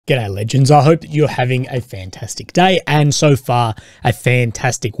G'day legends, I hope that you're having a fantastic day and so far a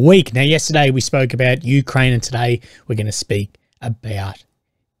fantastic week. Now yesterday we spoke about Ukraine and today we're going to speak about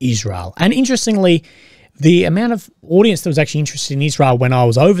Israel. And interestingly, the amount of audience that was actually interested in Israel when I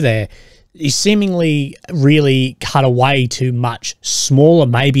was over there is seemingly really cut away to much smaller,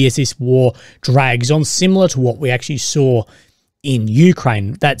 maybe as this war drags on, similar to what we actually saw in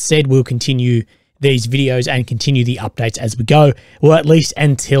Ukraine. That said, we'll continue these videos and continue the updates as we go, or at least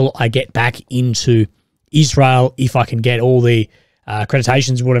until I get back into Israel, if I can get all the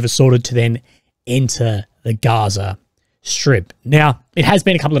accreditations or whatever sorted to then enter the Gaza Strip. Now, it has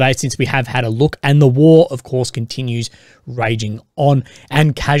been a couple of days since we have had a look, and the war, of course, continues raging on,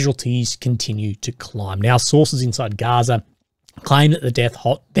 and casualties continue to climb. Now, sources inside Gaza claim that the death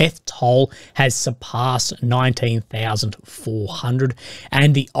toll has surpassed 19,400,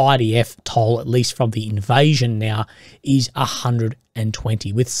 and the IDF toll, at least from the invasion now, is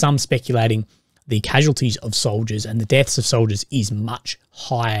 120, with some speculating the casualties of soldiers and the deaths of soldiers is much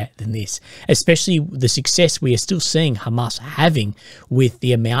higher than this, especially the success we are still seeing Hamas having with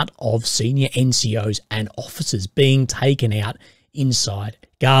the amount of senior NCOs and officers being taken out inside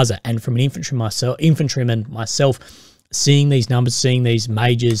Gaza. And from an infantryman myself, seeing these numbers, seeing these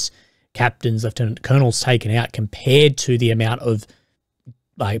majors, captains, lieutenant colonels taken out compared to the amount of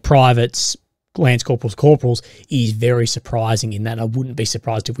privates, lance corporals is very surprising in that. I wouldn't be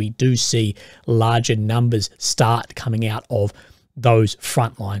surprised if we do see larger numbers start coming out of those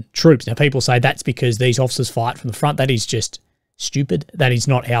frontline troops. Now, people say that's because these officers fight from the front. That is just stupid. That is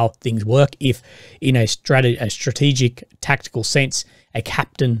not how things work. If in a strategic, tactical sense, a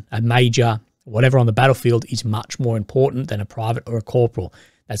captain, a major, whatever on the battlefield is much more important than a private or a corporal.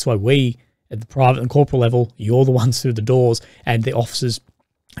 That's why we, at the private and corporal level, you're the ones through the doors, and the officers,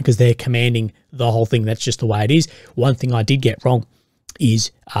 because they're commanding the whole thing. That's just the way it is. One thing I did get wrong is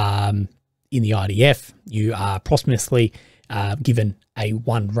in the IDF, you are posthumously given a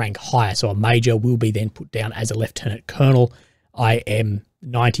one rank higher. So a major will be then put down as a lieutenant colonel. I am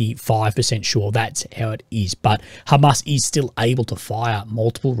 95% sure that's how it is. But Hamas is still able to fire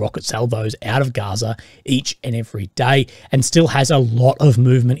multiple rocket salvos out of Gaza each and every day, and still has a lot of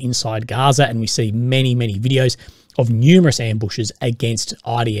movement inside Gaza. And we see many, many videos of numerous ambushes against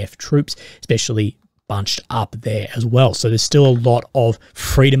IDF troops, especially bunched up there as well. So there's still a lot of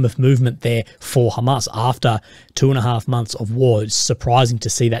freedom of movement there for Hamas after 2.5 months of war. It's surprising to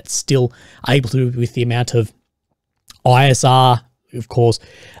see that still able to do with the amount of ISR, of course,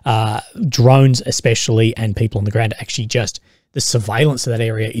 drones especially, and people on the ground. Actually, just the surveillance of that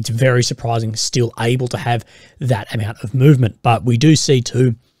area, it's very surprising still able to have that amount of movement. But we do see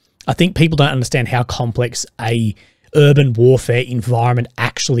too, I think people don't understand how complex a urban warfare environment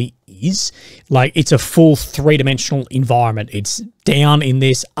actually is. Like, it's a full three-dimensional environment. It's down in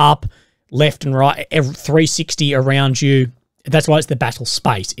this, up, left and right, 360 around you. That's why it's the battle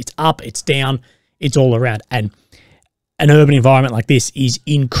space. It's up, it's down, it's all around. And an urban environment like this is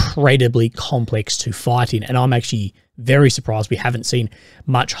incredibly complex to fight in, and I'm actually very surprised we haven't seen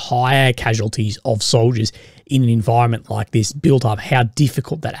much higher casualties of soldiers in an environment like this built up, how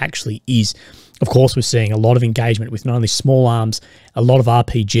difficult that actually is. Of course, we're seeing a lot of engagement with not only small arms, a lot of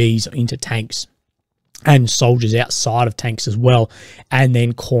RPGs into tanks, and soldiers outside of tanks as well, and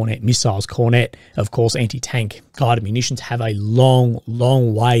then Cornet missiles. Cornet, of course, anti-tank guided munitions have a long,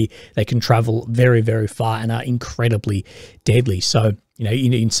 long way. They can travel very, very far and are incredibly deadly. So, you know,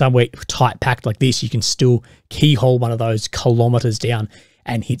 in somewhere tight packed like this, you can still keyhole one of those kilometers down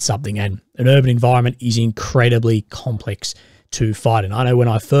and hit something. And an urban environment is incredibly complex to fight. And I know when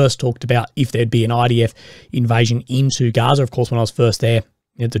I first talked about if there'd be an IDF invasion into Gaza, of course, when I was first there,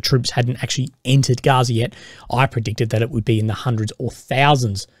 you know, the troops hadn't actually entered Gaza yet, I predicted that it would be in the hundreds or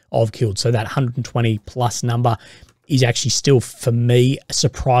thousands of killed. So that 120 plus number is actually still, for me,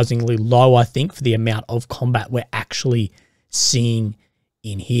 surprisingly low, I think, for the amount of combat we're actually seeing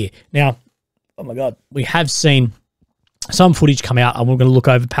in here. Now, oh my God, we have seen some footage come out, and we're going to look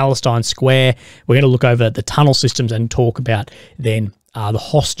over Palestine Square. We're going to look over the tunnel systems and talk about then the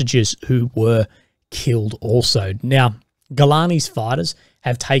hostages who were killed also. Now, Golani's fighters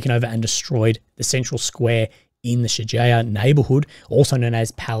have taken over and destroyed the central square in the Shajaya neighborhood, also known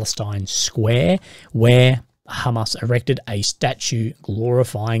as Palestine Square, where Hamas erected a statue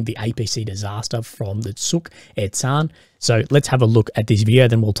glorifying the APC disaster from the Tzuk Etzan. So let's have a look at this video,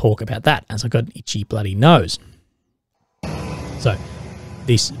 then we'll talk about that, as I've got an itchy bloody nose. So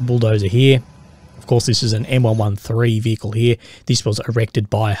this bulldozer here, of course, this is an M113 vehicle here. This was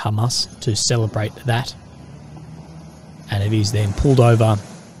erected by Hamas to celebrate that. And it is then pulled over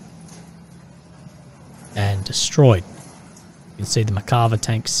and destroyed. can see the Makava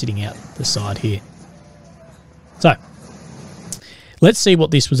tank sitting out the side here. So, let's see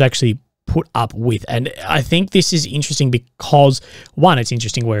what this was actually put up with. And I think this is interesting because, one, it's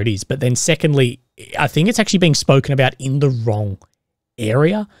interesting where it is, but then secondly, I think it's actually being spoken about in the wrong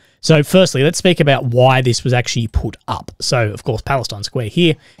area. So firstly, let's speak about why this was actually put up. So, of course, Palestine Square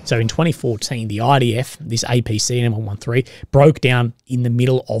here. So in 2014, the IDF, this APC M113, broke down in the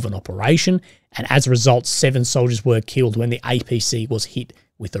middle of an operation. And as a result, 7 soldiers were killed when the APC was hit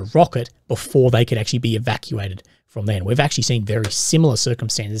with a rocket before they could actually be evacuated from there. And we've actually seen very similar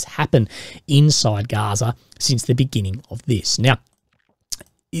circumstances happen inside Gaza since the beginning of this. Now,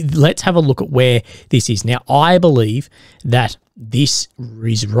 let's have a look at where this is. Now, I believe that this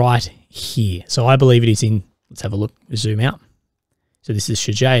is right here. So I believe it is in, let's have a look, zoom out. So this is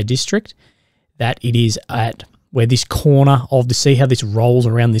Shujaiya district, that it is at where this corner of the, see how this rolls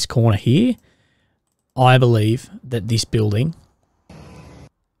around this corner here? I believe that this building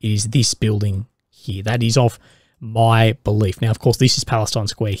is this building here. That is of my belief. Now, of course, this is Palestine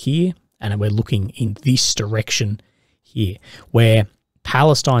Square here, and we're looking in this direction here, where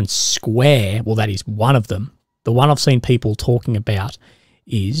Palestine Square, well, that is one of them. The one I've seen people talking about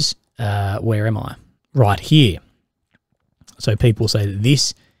is, where am I? Right here. So people say that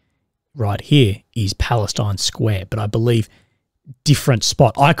this right here is Palestine Square, but I believe different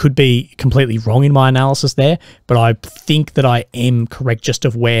spot. I could be completely wrong in my analysis there, but I think that I am correct just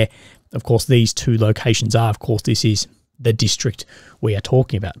of where, of course, these two locations are. Of course, this is the district we are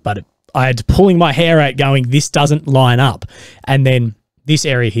talking about, but I had pulling my hair out going, this doesn't line up. And then this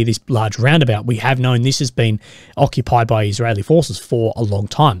area here, this large roundabout, we have known this has been occupied by Israeli forces for a long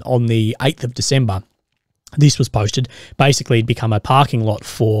time. On the 8th of December, this was posted. Basically, it'd become a parking lot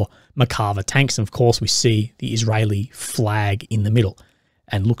for Makava tanks. And of course, we see the Israeli flag in the middle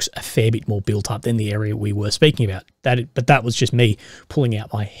and looks a fair bit more built up than the area we were speaking about. But that was just me pulling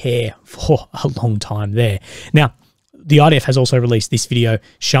out my hair for a long time there. Now, the IDF has also released this video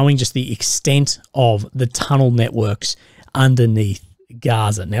showing just the extent of the tunnel networks underneath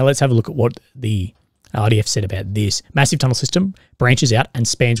Gaza. Now let's have a look at what the IDF said about this. Massive tunnel system branches out and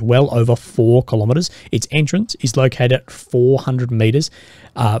spans well over 4 kilometers. Its entrance is located at 400 meters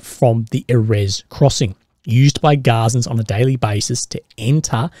from the Erez crossing, used by Gazans on a daily basis to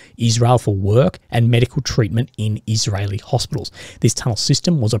enter Israel for work and medical treatment in Israeli hospitals. This tunnel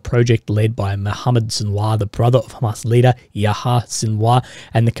system was a project led by Mohammed Sinwar, the brother of Hamas leader Yahya Sinwar,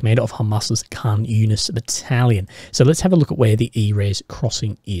 and the commander of Hamas's Khan Yunis battalion. So let's have a look at where the Erez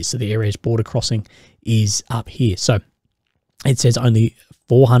crossing is. So the Erez border crossing is up here. So it says only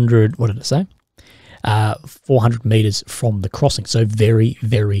 400, what did it say? 400 meters from the crossing. So very,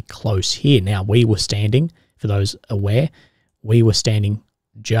 very close here. Now, we were standing, for those aware, we were standing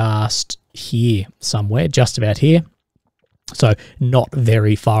just here somewhere, just about here. So not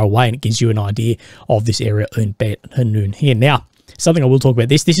very far away, and it gives you an idea of this area in Bet Hanun here. Now, something I will talk about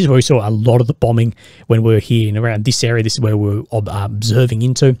this is where we saw a lot of the bombing when we were here and around this area. This is where we were observing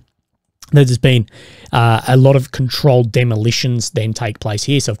into. There's been a lot of controlled demolitions then take place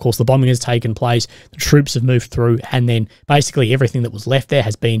here. So, of course, the bombing has taken place, the troops have moved through, and then basically everything that was left there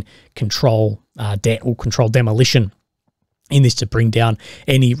has been controlled demolition in this to bring down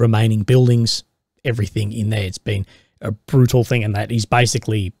any remaining buildings, everything in there. It's been a brutal thing, and that is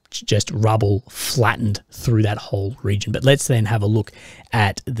basically just rubble flattened through that whole region. But let's then have a look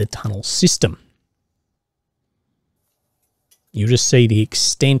at the tunnel system. You'll just see the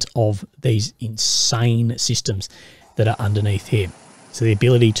extent of these insane systems that are underneath here. So the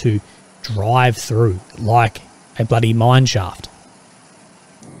ability to drive through like a bloody mine shaft.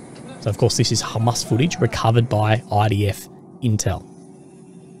 So of course this is Hamas footage recovered by IDF intel.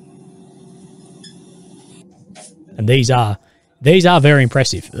 And these are very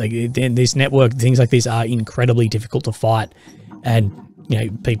impressive. Like, this network, things like this are incredibly difficult to fight, and you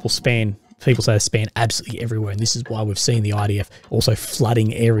know, people say they span absolutely everywhere, and this is why we've seen the IDF also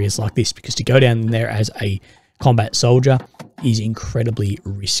flooding areas like this, because to go down there as a combat soldier is incredibly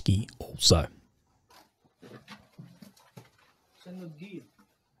risky also.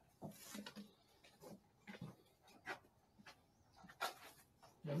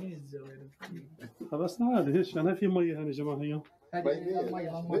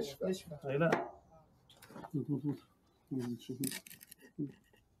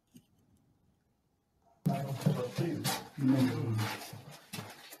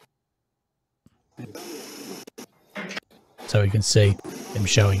 So you can see them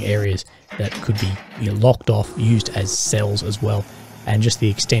showing areas that could be locked off, used as cells as well, and just the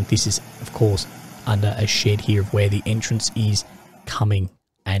extent. This is, of course, under a shed here of where the entrance is coming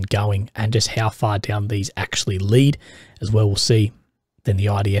and going, and just how far down these actually lead as well. We'll see then the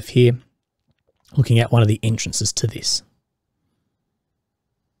IDF here, looking at one of the entrances to this.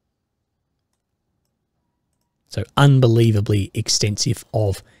 So unbelievably extensive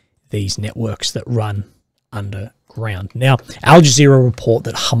of these networks that run underground. Now, Al Jazeera report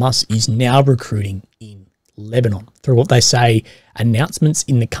that Hamas is now recruiting in Lebanon through what they say announcements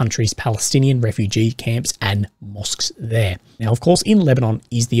in the country's Palestinian refugee camps and mosques there. Now, of course, in Lebanon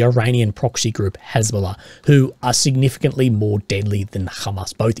is the Iranian proxy group Hezbollah, who are significantly more deadly than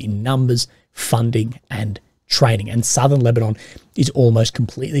Hamas, both in numbers, funding, and training. And southern Lebanon is almost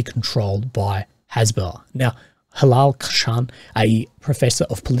completely controlled by Hezbollah. Now, Halal Khashan, a professor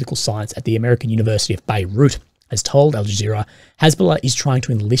of political science at the American University of Beirut, has told Al Jazeera Hezbollah is trying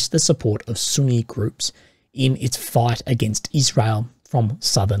to enlist the support of Sunni groups in its fight against Israel from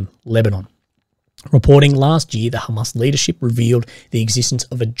southern Lebanon. Reporting last year, the Hamas leadership revealed the existence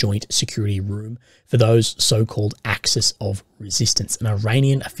of a joint security room for those so-called Axis of Resistance, an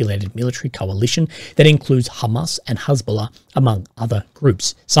Iranian-affiliated military coalition that includes Hamas and Hezbollah, among other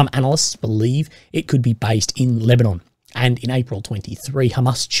groups. Some analysts believe it could be based in Lebanon. And in April 23,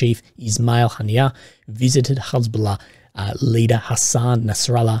 Hamas chief Ismail Haniyeh visited Hezbollah leader Hassan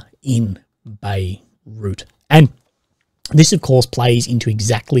Nasrallah in Beirut. And this, of course, plays into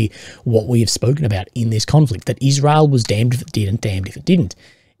exactly what we have spoken about in this conflict, that Israel was damned if it did and damned if it didn't,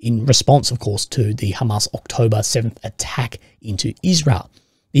 in response, of course, to the Hamas October 7th attack into Israel.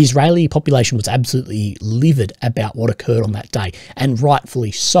 The Israeli population was absolutely livid about what occurred on that day, and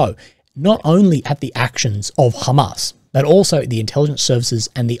rightfully so, not only at the actions of Hamas, but also the intelligence services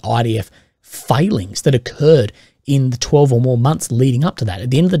and the IDF failings that occurred in the 12 or more months leading up to that. At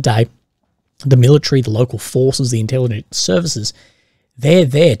the end of the day, the military, the local forces, the intelligence services, they're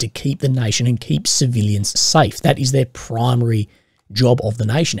there to keep the nation and keep civilians safe. That is their primary job of the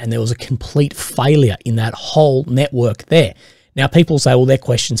nation. And there was a complete failure in that whole network there. Now, people say, well, they're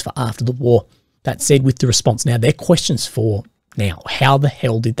questions for after the war. That said, with the response now, they're questions for now. How the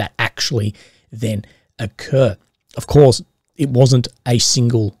hell did that actually then occur? Of course, it wasn't a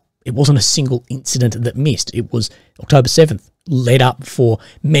single incident that missed. It was October 7th, led up for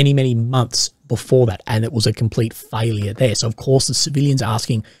many, many months before that, and it was a complete failure there. So, of course, the civilians are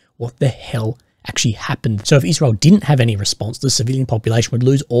asking what the hell actually happened. So if Israel didn't have any response, the civilian population would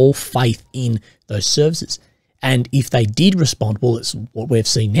lose all faith in those services. And if they did respond, well, it's what we've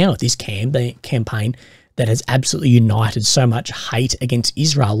seen now at this campaign that has absolutely united so much hate against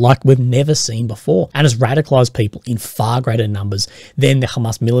Israel like we've never seen before, and has radicalized people in far greater numbers than the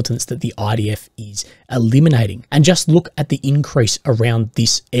Hamas militants that the IDF is eliminating. And just look at the increase around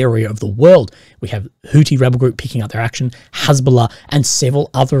this area of the world. We have Houthi rebel group picking up their action, Hezbollah, and several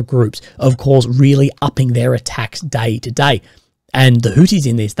other groups, of course, really upping their attacks day to day. And the Houthis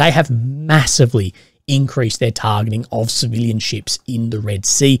in this, they have massively increased their targeting of civilian ships in the Red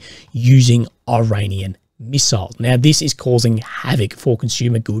Sea using Iranian missiles. Now, this is causing havoc for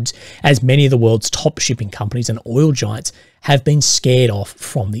consumer goods, as many of the world's top shipping companies and oil giants have been scared off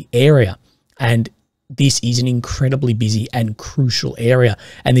from the area. And this is an incredibly busy and crucial area,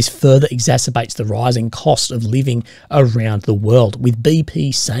 and this further exacerbates the rising cost of living around the world, with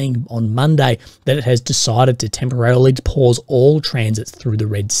BP saying on Monday that it has decided to temporarily pause all transits through the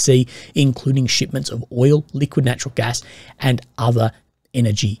Red Sea, including shipments of oil, liquid natural gas, and other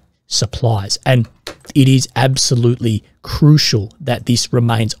energy supplies. And it is absolutely crucial that this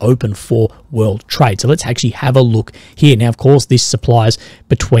remains open for world trade. So let's actually have a look here. Now, of course, this supplies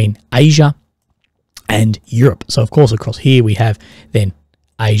between Asia and Europe. So, of course, across here we have then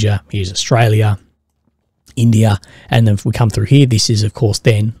Asia, here's Australia, India, and then if we come through here, this is, of course,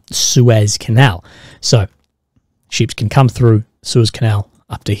 then Suez Canal. So ships can come through Suez Canal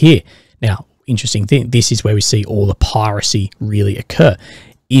up to here. Now, interesting thing, this is where we see all the piracy really occur.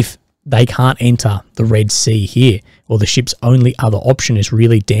 If they can't enter the Red Sea here, well, the ship's only other option is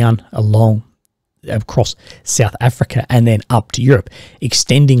really down along across South Africa and then up to Europe,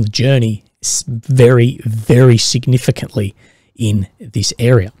 extending the journey very, very significantly in this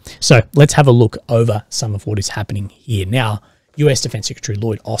area. So let's have a look over some of what is happening here. Now, US Defense Secretary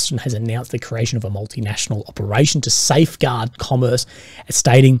Lloyd Austin has announced the creation of a multinational operation to safeguard commerce,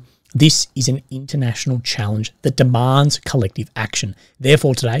 stating this is an international challenge that demands collective action.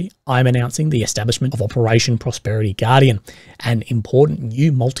 Therefore, today, I'm announcing the establishment of Operation Prosperity Guardian, an important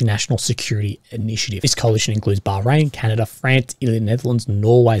new multinational security initiative. This coalition includes Bahrain, Canada, France, Italy, Netherlands,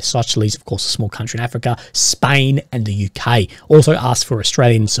 Norway, Seychelles, of course, a small country in Africa, Spain, and the UK. Also asked for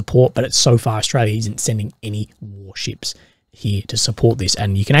Australian support, but so far, Australia isn't sending any warships here to support this.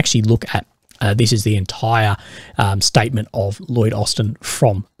 And you can actually look at This is the entire statement of Lloyd Austin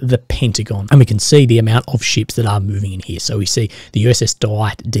from the Pentagon. And we can see the amount of ships that are moving in here. So we see the USS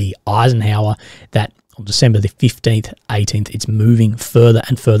Dwight D. Eisenhower that on December the 15th, 18th, it's moving further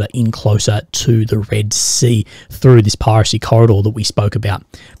and further in closer to the Red Sea through this piracy corridor that we spoke about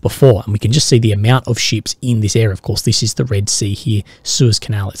before. And we can just see the amount of ships in this area. Of course, this is the Red Sea here. Suez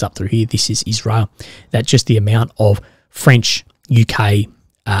Canal is up through here. This is Israel. That's just the amount of French, UK,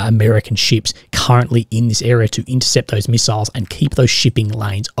 American ships currently in this area to intercept those missiles and keep those shipping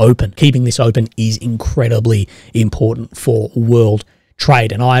lanes open. Keeping this open is incredibly important for world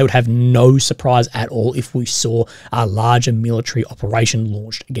trade, and I would have no surprise at all if we saw a larger military operation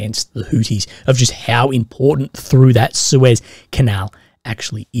launched against the Houthis, of just how important through that Suez Canal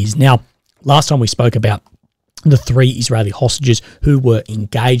actually is. Now, last time we spoke about the 3 Israeli hostages who were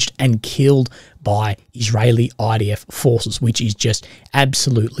engaged and killed by Israeli IDF forces, which is just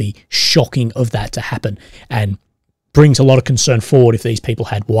absolutely shocking of that to happen, and brings a lot of concern forward. If these people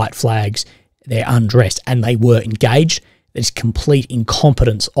had white flags, they're undressed, and they were engaged, there's complete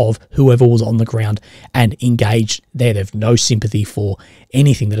incompetence of whoever was on the ground and engaged there. They've no sympathy for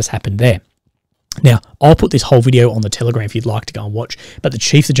anything that has happened there. Now, I'll put this whole video on the Telegram if you'd like to go and watch, but the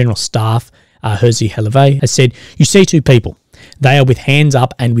Chief of General Staff, Herzi Halevi, has said, "You see 2 people. They are with hands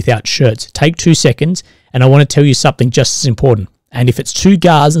up and without shirts. Take 2 seconds, and I want to tell you something just as important. And if it's 2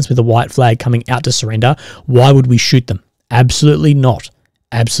 Gazans with a white flag coming out to surrender, why would we shoot them? Absolutely not.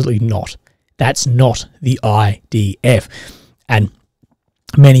 Absolutely not. That's not the IDF." And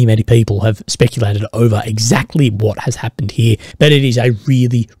many, many people have speculated over exactly what has happened here, but it is a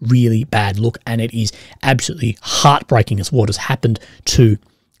really, really bad look, and it is absolutely heartbreaking as what has happened to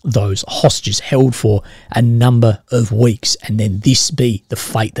those hostages held for a number of weeks, and then this be the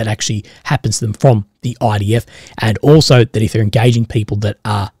fate that actually happens to them from the IDF. And also that if they're engaging people that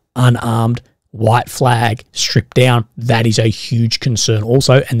are unarmed, white flag, stripped down, that is a huge concern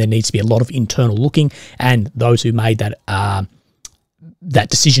also, and there needs to be a lot of internal looking, and those who made that that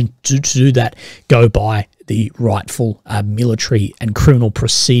decision to do that go by the rightful military and criminal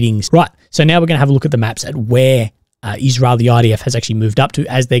proceedings. Right, so now we're going to have a look at the maps at where Israel, the IDF, has actually moved up to,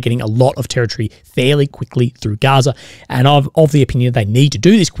 as they're getting a lot of territory fairly quickly through Gaza. And I'm of the opinion they need to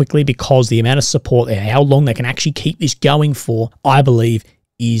do this quickly because the amount of support there, how long they can actually keep this going for, I believe,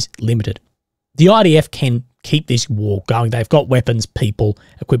 is limited. The IDF can keep this war going. They've got weapons, people,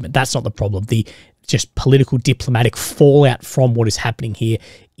 equipment. That's not the problem. The just political, diplomatic fallout from what is happening here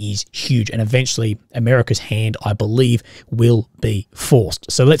is huge. And eventually, America's hand, I believe, will be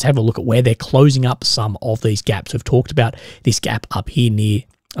forced. So let's have a look at where they're closing up some of these gaps. We've talked about this gap up here near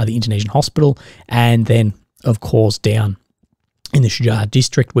the Indonesian hospital. And then, of course, down in the Shujar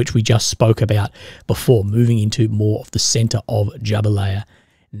district, which we just spoke about before, moving into more of the center of Jabalia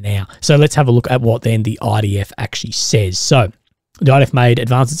now. So let's have a look at what then the IDF actually says. So the IDF made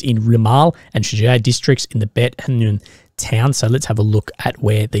advances in Rimal and Shujar districts in the Bet Hanun town. So let's have a look at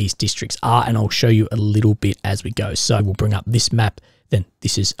where these districts are, and I'll show you a little bit as we go. So we'll bring up this map. Then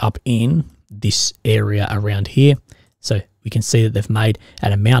this is up in this area around here. So we can see that they've made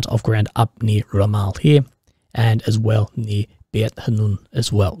an amount of ground up near Ramal here, and as well near Bet Hanun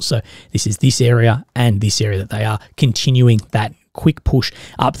as well. So this is this area and this area that they are continuing that quick push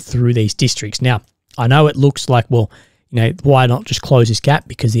up through these districts. Now, I know it looks like, well, you know, why not just close this gap?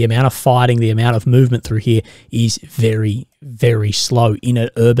 Because the amount of fighting, the amount of movement through here is very, very slow in an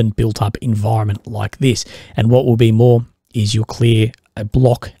urban built-up environment like this. And what will be more is you'll clear a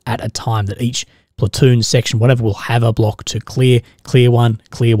block at a time, that each platoon, section, whatever, will have a block to clear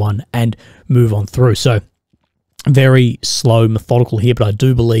one, and move on through. So very slow, methodical here, but I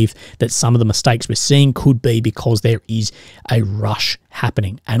do believe that some of the mistakes we're seeing could be because there is a rush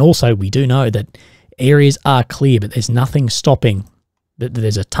happening. And also, we do know that areas are clear, but there's nothing stopping that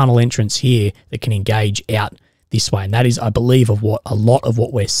there's a tunnel entrance here that can engage out this way. And that is, I believe, of what a lot of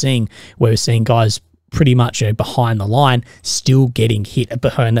what we're seeing, where we're seeing guys pretty much, you know, behind the line still getting hit,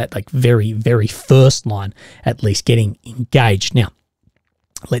 behind that like very, very first line, at least getting engaged. Now,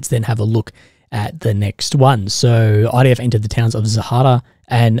 let's then have a look at the next one. So IDF entered the towns of Zahara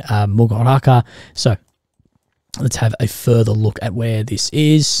and Mugaraka. So let's have a further look at where this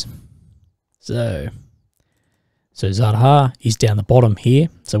is. So Zahara is down the bottom here.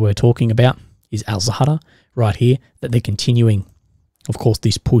 So we're talking about is Al-Zahara right here, that they're continuing, of course,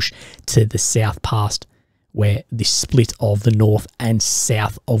 this push to the south past where this split of the north and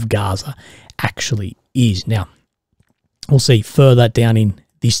south of Gaza actually is. Now, we'll see further down in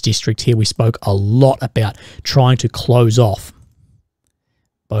this district here, we spoke a lot about trying to close off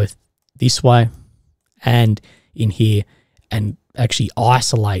both this way and in here, and actually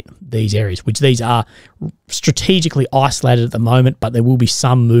isolate these areas, which these are strategically isolated at the moment, but there will be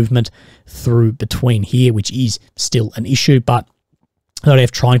some movement through between here, which is still an issue, but the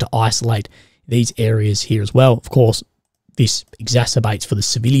IDF trying to isolate these areas here as well. Of course, this exacerbates for the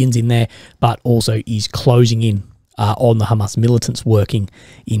civilians in there, but also is closing in on the Hamas militants working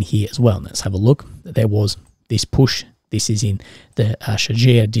in here as well. Let's have a look. There was this push. This is in the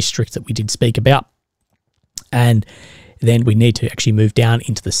Shajir district that we did speak about. And then we need to actually move down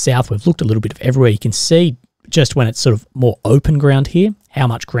into the south. We've looked a little bit of everywhere. You can see just when it's sort of more open ground here, how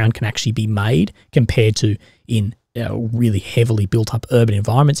much ground can actually be made compared to in really heavily built up urban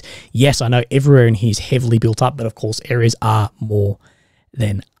environments. Yes, I know everywhere in here is heavily built up, but of course areas are more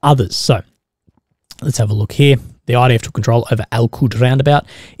than others. So let's have a look here. The IDF took control over Al-Qud roundabout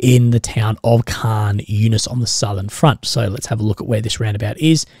in the town of Khan Yunis on the southern front. So let's have a look at where this roundabout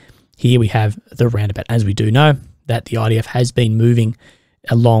is. Here we have the roundabout. As we do know that the IDF has been moving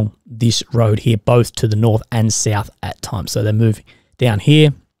along this road here, both to the north and south at times. So they're moving down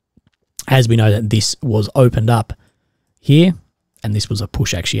here. As we know that this was opened up here, and this was a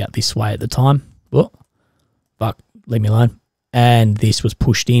push actually out this way at the time. Well, fuck, leave me alone. And this was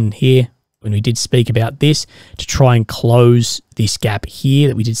pushed in here when we did speak about this to try and close this gap here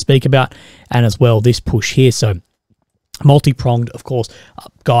that we did speak about, and as well this push here. So multi-pronged, of course,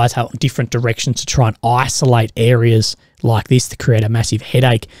 guys have different directions to try and isolate areas like this to create a massive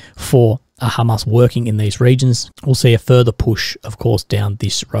headache for Hamas working in these regions. We'll see a further push, of course, down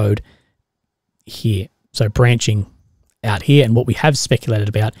this road here. So branching out here, and what we have speculated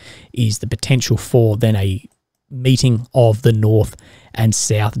about is the potential for then a meeting of the north and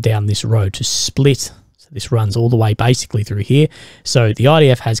south down this road to split. So this runs all the way basically through here. So the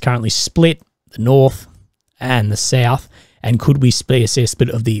IDF has currently split the north and the south, and could we see a split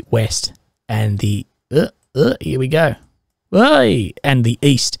of the west and the here we go, and the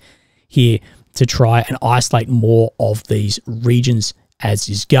east here to try and isolate more of these regions as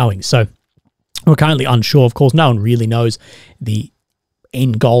is going. So we're currently unsure. Of course, no one really knows the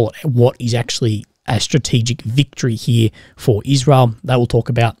end goal, what is actually a strategic victory here for Israel. They will talk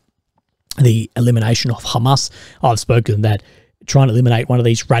about the elimination of Hamas. I've spoken that trying to eliminate one of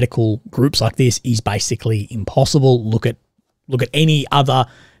these radical groups like this is basically impossible. Look at any other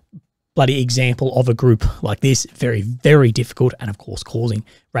bloody example of a group like this. Very, very difficult, and of course causing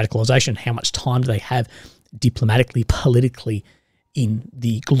radicalization. How much time do they have diplomatically, politically in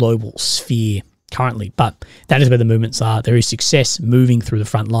the global sphere currently? But that is where the movements are. There is success moving through the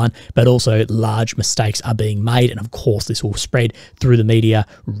front line, but also large mistakes are being made, and of course this will spread through the media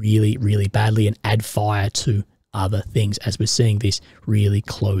really, really badly and add fire to other things as we're seeing this really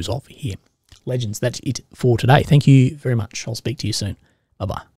close off here. Legends, that's it for today. Thank you very much. I'll speak to you soon. Bye-bye.